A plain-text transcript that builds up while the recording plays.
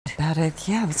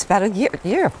It's about a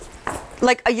year.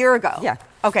 Like a year ago? Yeah.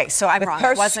 Okay, so I'm wrong.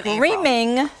 Her It wasn't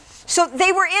screaming. April. So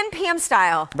they were in PM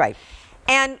style. Right.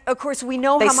 And of course, we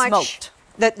know They how much smoked.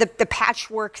 the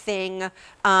patchwork thing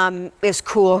is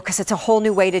cool because it's a whole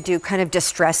new way to do kind of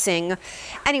distressing.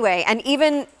 Anyway, and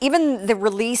even the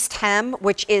released hem,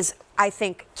 which is, I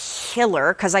think,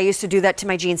 killer, because I used to do that to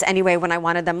my jeans anyway when I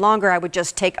wanted them longer. I would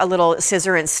just take a little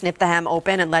scissor and snip the hem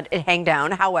open and let it hang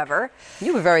down. However,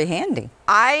 You were very handy.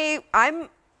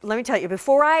 let me tell you,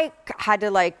 before I had to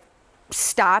like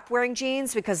stop wearing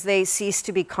jeans because they ceased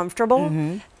to be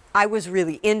comfortable, I was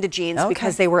really into jeans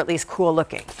because they were at least cool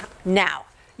looking. Now,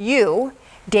 you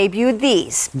debuted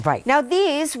these. Right. Now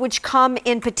these, which come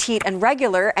in petite and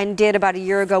regular and did about a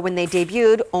year ago when they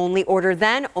debuted, only order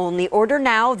then, only order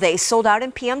now. They sold out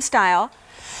in PM style.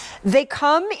 They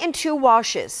come in 2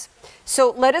 washes.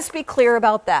 So let us be clear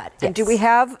about that. Yes. And do we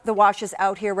have the washes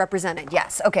out here represented?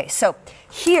 Yes. Okay, so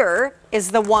here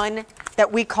is the one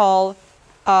that we call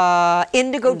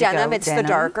indigo denim. It's the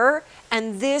darker.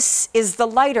 And this is the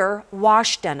lighter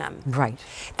wash denim. Right.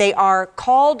 They are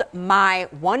called My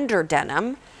Wonder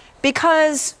Denim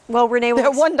because, well, Renee will...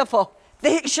 They're wonderful.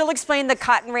 She'll explain the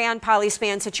cotton rayon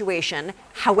polyspan situation.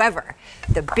 However,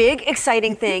 the big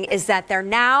exciting thing is that they're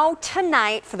now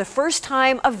tonight for the first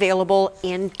time available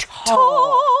in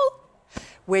tall,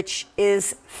 which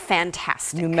is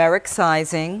fantastic. Numeric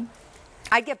sizing.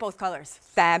 I get both colors.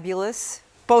 Fabulous.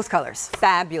 Both colors.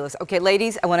 Fabulous. Okay,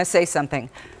 ladies, I want to say something.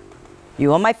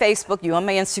 You on my Facebook, you on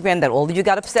my Instagram, that all of you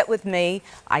got upset with me.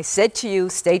 I said to you,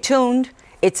 stay tuned.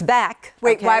 It's back.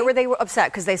 Wait, okay? why were they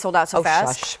upset? Because they sold out so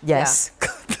fast? Shush. Yes.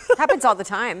 Yeah. Happens all the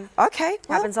time. Okay.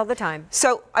 Well, Happens all the time.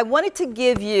 So I wanted to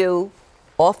give you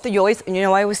off the yours, and you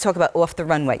know I always talk about off the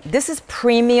runway. This is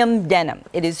premium denim.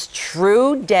 It is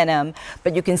true denim,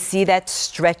 but you can see that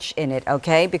stretch in it,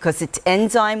 okay? Because it's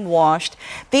enzyme washed.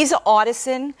 These are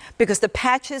artisan because the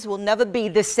patches will never be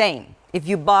the same. If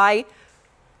you buy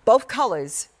both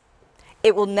colors,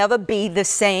 it will never be the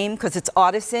same because it's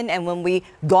artisan, and when we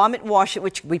garment wash it,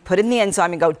 which we put in the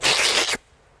enzyme and go,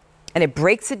 and it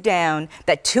breaks it down,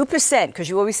 that 2%, because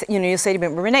you always, you say to me,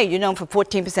 Renee, you're known for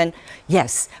 14%.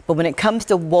 Yes, but when it comes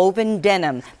to woven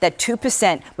denim, that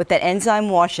 2% with that enzyme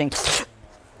washing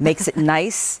makes it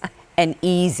nice and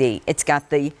easy. It's got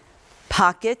the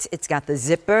pockets, it's got the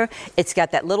zipper, it's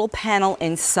got that little panel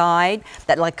inside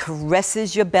that like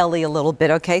caresses your belly a little bit,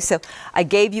 okay? So I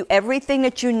gave you everything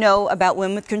that you know about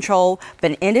women with control,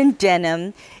 but in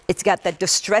denim. It's got that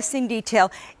distressing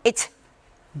detail. It's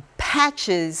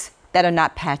patches that are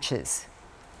not patches.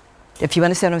 If you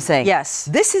understand what I'm saying. Yes.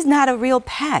 This is not a real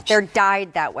patch. They're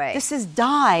dyed that way. This is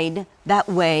dyed that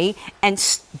way and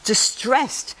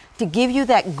distressed to give you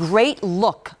that great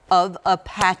look of a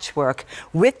patchwork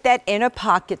with that inner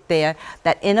pocket there,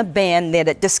 that inner band there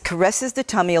that just caresses the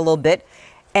tummy a little bit.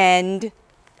 And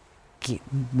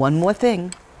one more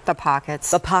thing. The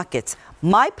pockets. The pockets.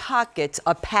 My pockets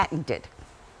are patented.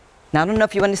 Now, I don't know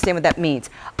if you understand what that means.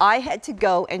 I had to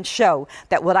go and show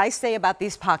that what I say about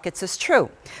these pockets is true.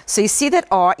 So you see that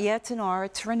R? Yeah, it's an R.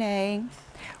 It's Renee.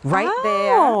 Right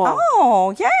there.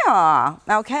 Oh, yeah.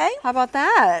 Okay. How about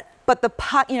that? But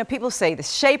the people say the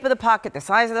shape of the pocket, the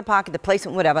size of the pocket, the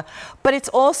placement, whatever. But it's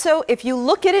also, if you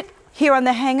look at it here on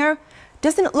the hanger,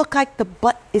 doesn't it look like the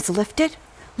butt is lifted?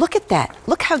 Look at that.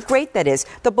 Look how great that is.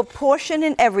 The proportion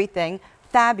and everything,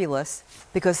 fabulous,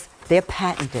 because they're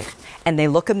patented and they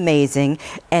look amazing.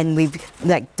 And we've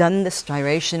done the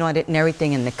striation on it and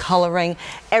everything, and the coloring.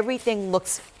 Everything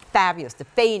looks fabulous. The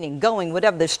fading, going,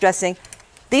 whatever, the stressing.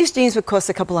 These jeans would cost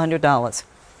 $200.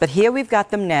 But here we've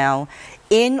got them now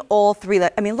in all 3.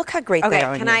 I mean, look how great they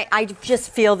are. Okay, I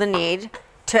just feel the need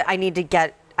to, I need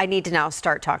to now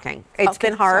start talking. It's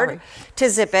been hard to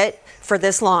zip it for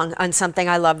this long on something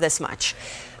I love this much.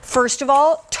 First of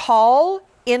all, tall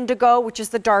indigo, which is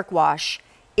the dark wash,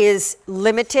 is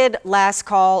limited, last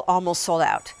call, almost sold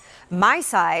out. My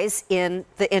size in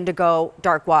the indigo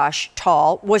dark wash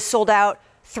tall was sold out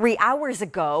 3 hours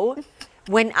ago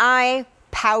when I,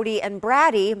 pouty and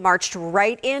bratty, marched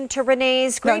right into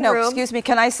Renee's green room. No, excuse me.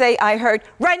 Can I say I heard,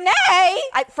 Renee?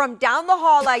 From down the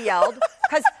hall I yelled,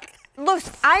 because, look,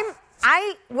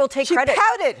 I will take credit. She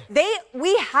pouted.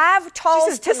 We have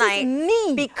talls tonight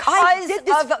me. because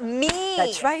of me.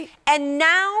 That's right. And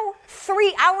now,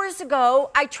 3 hours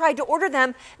ago, I tried to order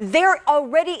them. They're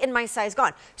already in my size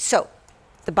gone. So,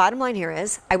 the bottom line here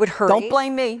is, I would hurry. Don't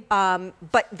blame me.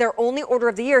 But they're only order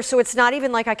of the year, so it's not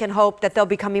even like I can hope that they'll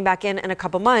be coming back in a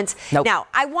couple months. Nope. Now,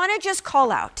 I want to just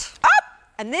call out,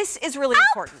 and this is really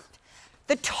important.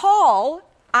 The tall,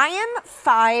 I am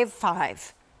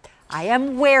 5'5". I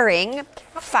am wearing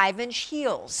 5-inch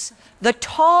heels. The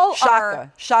tall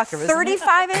are Shocker, isn't it?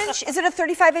 35 inch. Is it a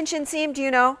 35-inch inseam? Do you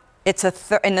know? It's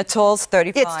and the tall's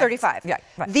 35. It's 35. Yeah,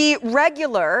 right. The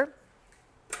regular,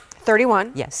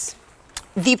 31. Yes.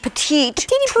 The petite,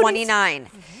 29.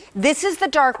 This is the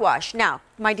dark wash. Now,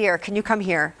 my dear, can you come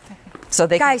here? So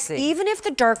they Guys, can see. even if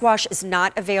the dark wash is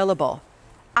not available,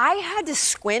 I had to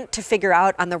squint to figure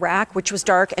out on the rack which was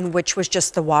dark and which was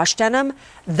just the wash denim.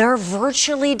 They're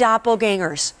virtually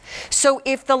doppelgangers. So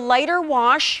if the lighter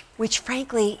wash, which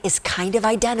frankly is kind of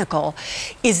identical,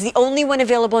 is the only one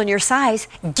available in your size,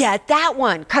 get that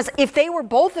one. Because if they were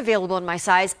both available in my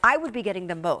size, I would be getting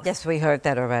them both. Yes, we heard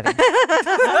that already.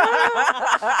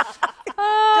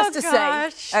 Oh, Just to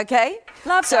gosh. say, okay?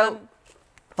 Love so, them.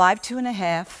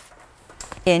 5'2.5"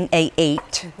 in a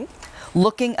 8.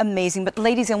 Looking amazing. But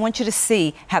ladies, I want you to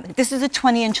see how this is a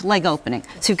 20-inch leg opening.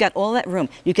 So you've got all that room.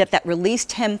 You get that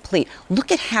released hem pleat.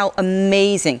 Look at how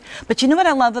amazing. But you know what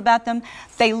I love about them?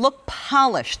 They look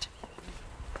polished.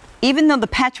 Even though the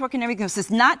patchwork and everything, this is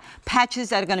not patches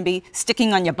that are going to be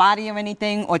sticking on your body or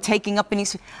anything or taking up any.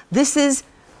 This is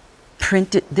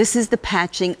printed. This is the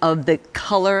patching of the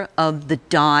color of the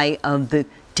dye of the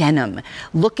denim.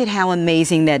 Look at how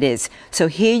amazing that is. So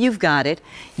here you've got it.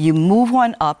 You move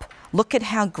on up. Look at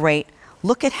how great.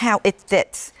 Look at how it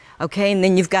fits. Okay, and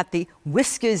then you've got the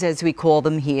whiskers, as we call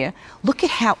them here. Look at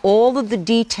how all of the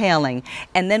detailing.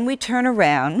 And then we turn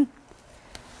around.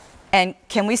 And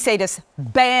can we say this?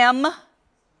 Bam.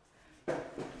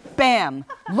 Bam.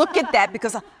 Look at that,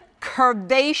 because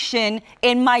curvation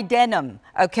in my denim.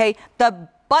 Okay, the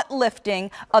butt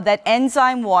lifting of that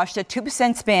enzyme wash, that 2%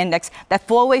 spandex, that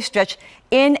 4-way stretch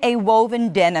in a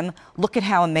woven denim. Look at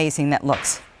how amazing that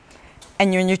looks.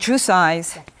 And you're in your true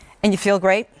size, and you feel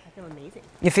great? I feel amazing.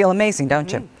 You feel amazing,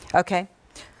 don't you? Okay.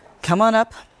 Come on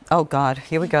up. Oh, God,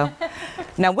 here we go.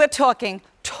 Now, we're talking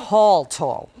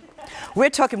tall.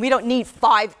 We're talking, we don't need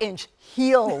 5-inch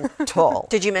heel tall.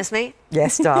 Did you miss me?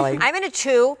 Yes, darling. I'm in a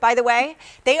 2, by the way.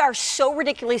 They are so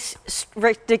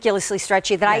ridiculously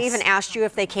stretchy that I Yes. even asked you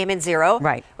if they came in 0.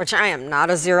 Right. Which I am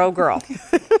not a 0 girl.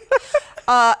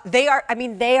 They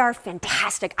are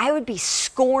fantastic. I would be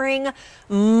scoring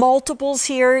multiples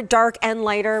here, dark and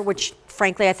lighter, which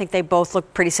frankly, I think they both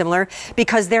look pretty similar,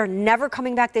 because they're never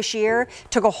coming back this year.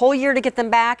 Took a whole year to get them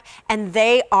back, and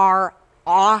they are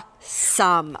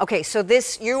awesome. Okay, so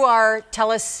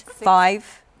tell us. 5'11".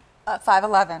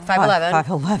 5'11".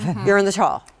 5'11". You're in the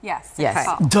tall. Yes. Yes.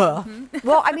 Tall. Duh.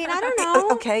 Well, I mean, I don't know.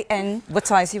 Okay, and what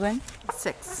size you in?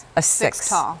 6. A 6.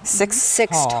 tall. 6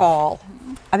 tall.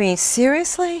 I mean,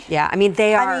 seriously? Yeah, I mean,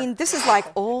 they are. I mean, this is like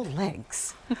all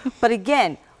legs. But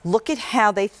again, look at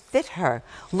how they fit her.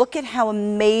 Look at how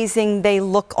amazing they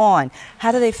look on.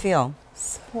 How do they feel?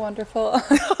 Wonderful.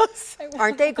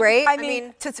 Aren't they great? I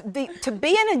mean, to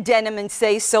be in a denim and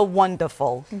say so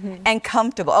wonderful and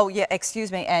comfortable. Oh, yeah,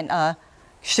 excuse me. And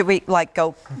should we like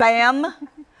go bam?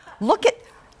 Look at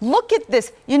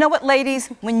this. You know what, ladies?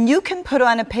 When you can put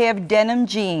on a pair of denim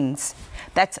jeans,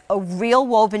 that's a real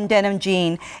woven denim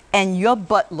jean, and your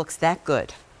butt looks that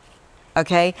good.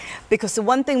 Okay? Because the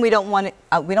one thing we don't want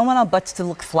our butts to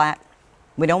look flat.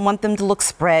 We don't want them to look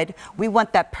spread. We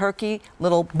want that perky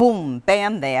little boom,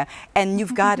 bam there, and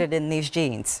you've got it in these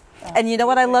jeans. And you know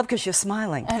what I love? Because you're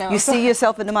smiling. I know. You see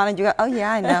yourself in the monitor and you go, oh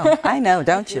yeah, I know,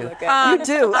 don't you? You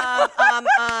do.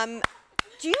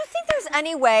 Do you think there's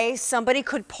any way somebody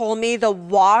could pull me the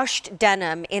washed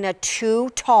denim in a too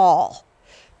tall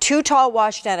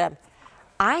washed denim?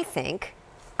 I think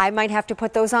I might have to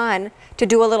put those on to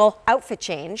do a little outfit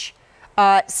change.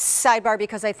 Sidebar,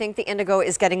 because I think the indigo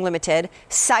is getting limited.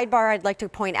 Sidebar, I'd like to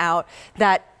point out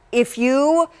that if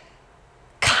you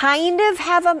kind of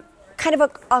have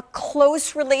a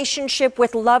close relationship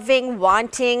with loving,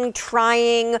 wanting,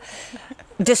 trying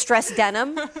distressed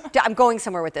denim. I'm going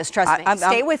somewhere with this, trust me.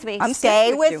 Stay with me.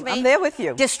 Stay with me. I'm there with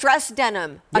you. Distressed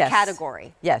denim, a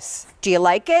category. Yes. Do you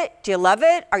like it? Do you love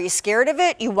it? Are you scared of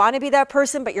it? You want to be that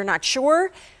person, but you're not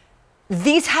sure?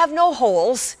 These have no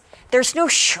holes. There's no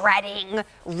shredding,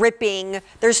 ripping.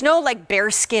 There's no like bare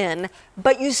skin,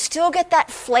 but you still get that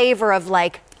flavor of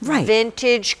like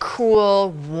vintage, cool,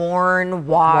 worn,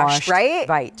 washed, right?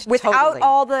 Right. Without totally.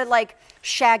 all the like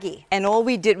shaggy. And all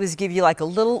we did was give you like a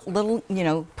little,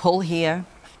 pull here.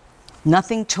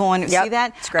 Nothing torn. Yep, See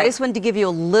that? it's great. I just wanted to give you a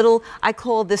little, I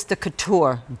call this the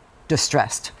couture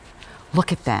distressed.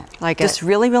 Look at that. Like just it.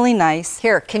 really, really nice.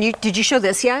 Here, did you show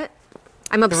this yet?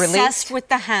 I'm obsessed released? with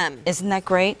the hem. Isn't that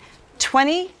great?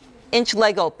 20-inch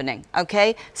leg opening,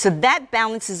 okay? So that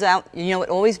balances out, it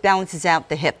always balances out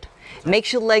the hip.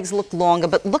 Makes your legs look longer,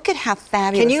 but look at how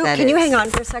fabulous that is. Can you hang on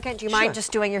for a second? Do you Sure. mind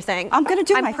just doing your thing? I'm going to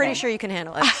do my I'm pretty thing. sure you can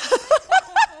handle it.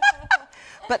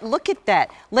 But look at that.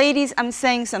 Ladies, I'm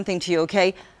saying something to you,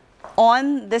 okay?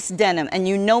 On this denim, and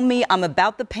you know me, I'm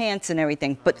about the pants and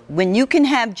everything, but when you can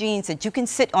have jeans that you can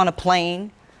sit on a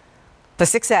plane for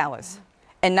 6 hours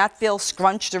and not feel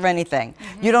scrunched or anything,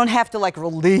 you don't have to like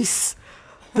release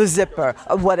the zipper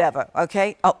or whatever,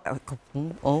 okay? Oh,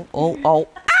 ow!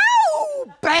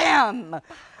 Bam!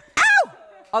 Ow!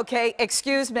 Okay,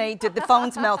 excuse me, did the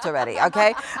phones melt already,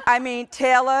 okay? I mean,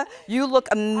 Taylor, you look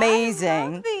amazing. I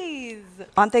love these.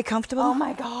 Aren't they comfortable? Oh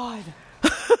my God.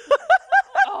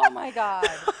 Oh my God.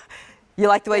 You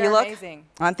like the way They're you look? amazing.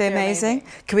 Aren't they They're amazing?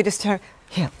 amazing. Can we just turn?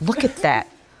 Here, look at that.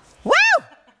 Woo!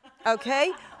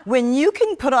 Okay? When you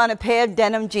can put on a pair of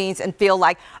denim jeans and feel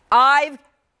like, I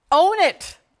own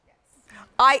it.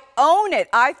 I own it.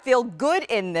 I feel good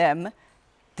in them.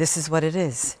 This is what it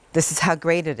is. This is how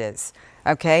great it is.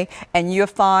 Okay? And you're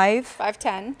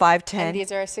 5'10". 5'10". And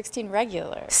these are 16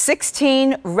 regular.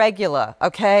 16 regular,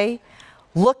 okay?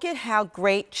 Look at how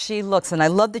great she looks. And I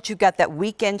love that you got that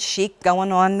weekend chic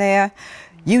going on there.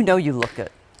 You know you look good.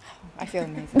 I feel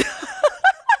amazing.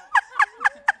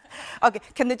 Okay,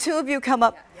 can the two of you come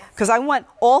up? Because I want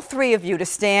all three of you to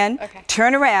stand, Okay.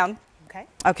 turn around, Okay.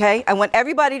 okay? I want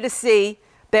everybody to see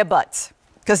their butts.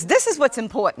 Because this is what's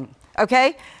important,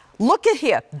 okay? Look at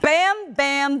here. Bam,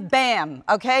 bam, bam,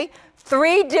 okay?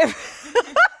 3 different...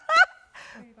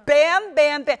 Bam,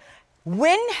 bam, bam.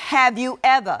 When have you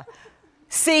ever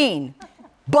seen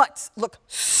butts look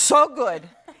so good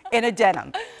in a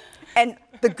denim? And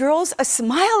the girls are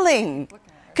smiling.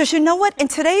 Because you know what? In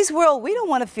today's world, we don't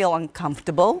want to feel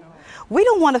uncomfortable. We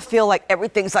don't want to feel like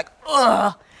everything's like,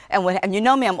 ugh. And you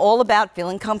know me, I'm all about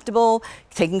feeling comfortable,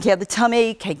 taking care of the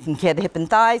tummy, taking care of the hip and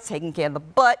thighs, taking care of the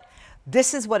butt.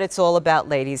 This is what it's all about,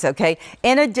 ladies, okay?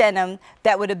 In a denim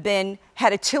that would have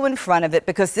had a 2 in front of it,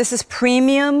 because this is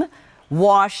premium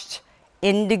washed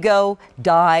indigo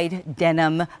dyed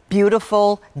denim,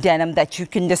 beautiful denim that you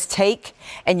can just take,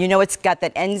 and you know it's got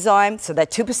that enzyme, so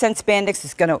that 2% spandex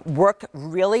is going to work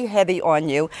really heavy on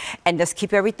you and just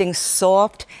keep everything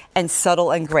soft and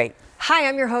subtle and great. Hi,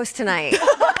 I'm your host tonight.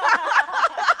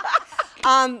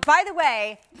 By the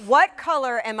way, what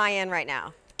color am I in right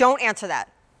now? Don't answer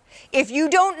that. If you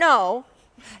don't know,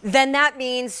 then that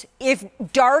means if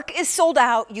dark is sold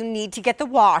out, you need to get the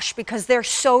wash because they're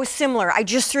so similar. I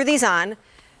just threw these on.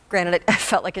 Granted, it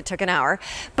felt like it took an hour.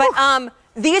 But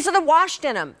these are the wash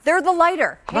denim. They're the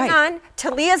lighter. Hang on.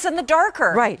 Talia's in the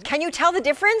darker. Right. Can you tell the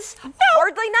difference? No.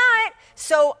 Hardly not.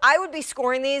 So I would be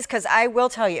scoring these because I will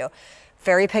tell you,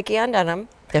 very picky on denim.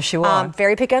 Yes, you are.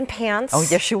 Very picky on pants. Oh,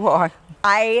 yes, you are.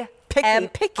 I am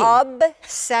picky.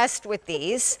 obsessed with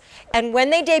these. And when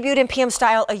they debuted in PM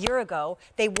Style a year ago,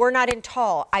 they were not in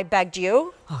tall. I begged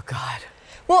you. Oh, God.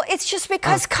 Well, it's just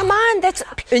because, come on, that's...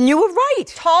 And you were right.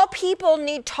 Tall people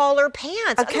need taller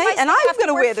pants. Okay, Otherwise and they I'm have to going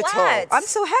to wear the tall. flats. I'm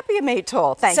so happy you made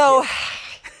tall. Thank you. So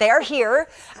they are here.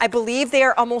 I believe they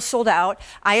are almost sold out.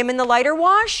 I am in the lighter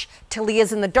wash.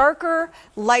 Talia's in the darker,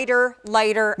 lighter.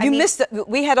 You missed it.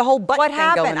 We had a whole butt What thing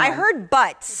happened? going on. I heard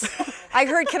butts. I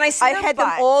heard, can I see I their had them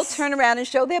butts? all turn around and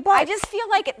show their butts. I just feel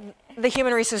like the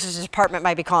Human Resources Department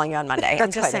might be calling you on Monday.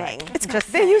 I'm just quite all saying. right. It's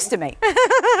just they're used to me.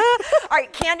 All right,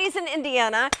 Candy's in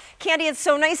Indiana. Candy, it's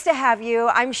so nice to have you.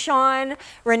 I'm Sean.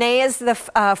 Renee is the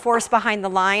force behind the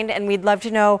line, and we'd love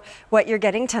to know what you're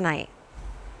getting tonight.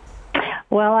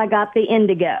 Well, I got the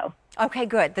indigo. Okay,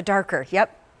 good. The darker.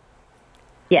 Yep.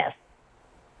 Yes.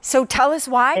 So tell us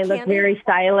why, They Candy. look very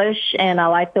stylish, and I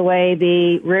like the way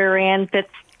the rear end fits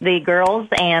the girls,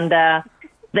 and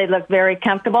they look very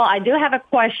comfortable. I do have a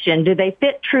question. Do they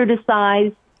fit true to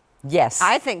size? Yes.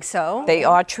 I think so. They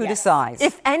are true to size.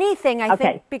 If anything, I Okay.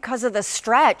 think because of the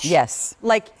stretch. Yes.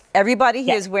 Like, Everybody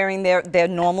here is wearing their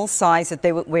normal size that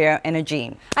they would wear in a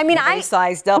jean. I mean, Nobody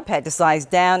sized up, had to size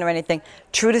down or anything.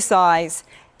 True to size.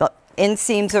 The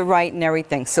inseams are right and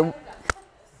everything. So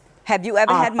have you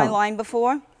ever had my Awesome. line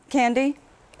before, Candy?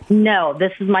 No,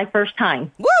 this is my first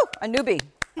time. Woo! A newbie.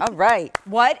 All right.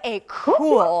 what a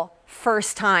cool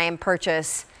first-time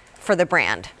purchase for the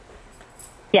brand.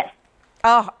 Yes.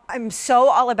 Oh, I'm so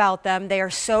all about them. They are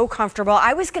so comfortable.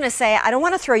 I was going to say, I don't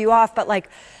want to throw you off, but like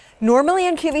normally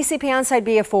in QVC pants, I'd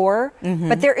be a 4,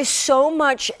 but there is so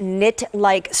much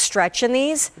knit-like stretch in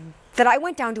these that I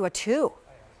went down to a 2.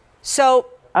 So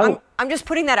I'm just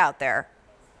putting that out there.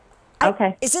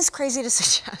 Okay. Is this crazy to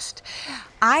suggest?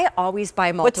 I always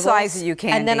buy multiples. size are you,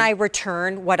 And then Candy? I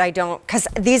return what I don't, because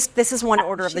this is one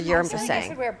order of the year, I'm just I saying.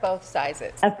 should wear both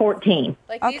sizes. A 14.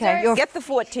 Like these Okay. are, Get the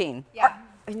 14. yeah.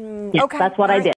 Yes, Okay. that's what I did.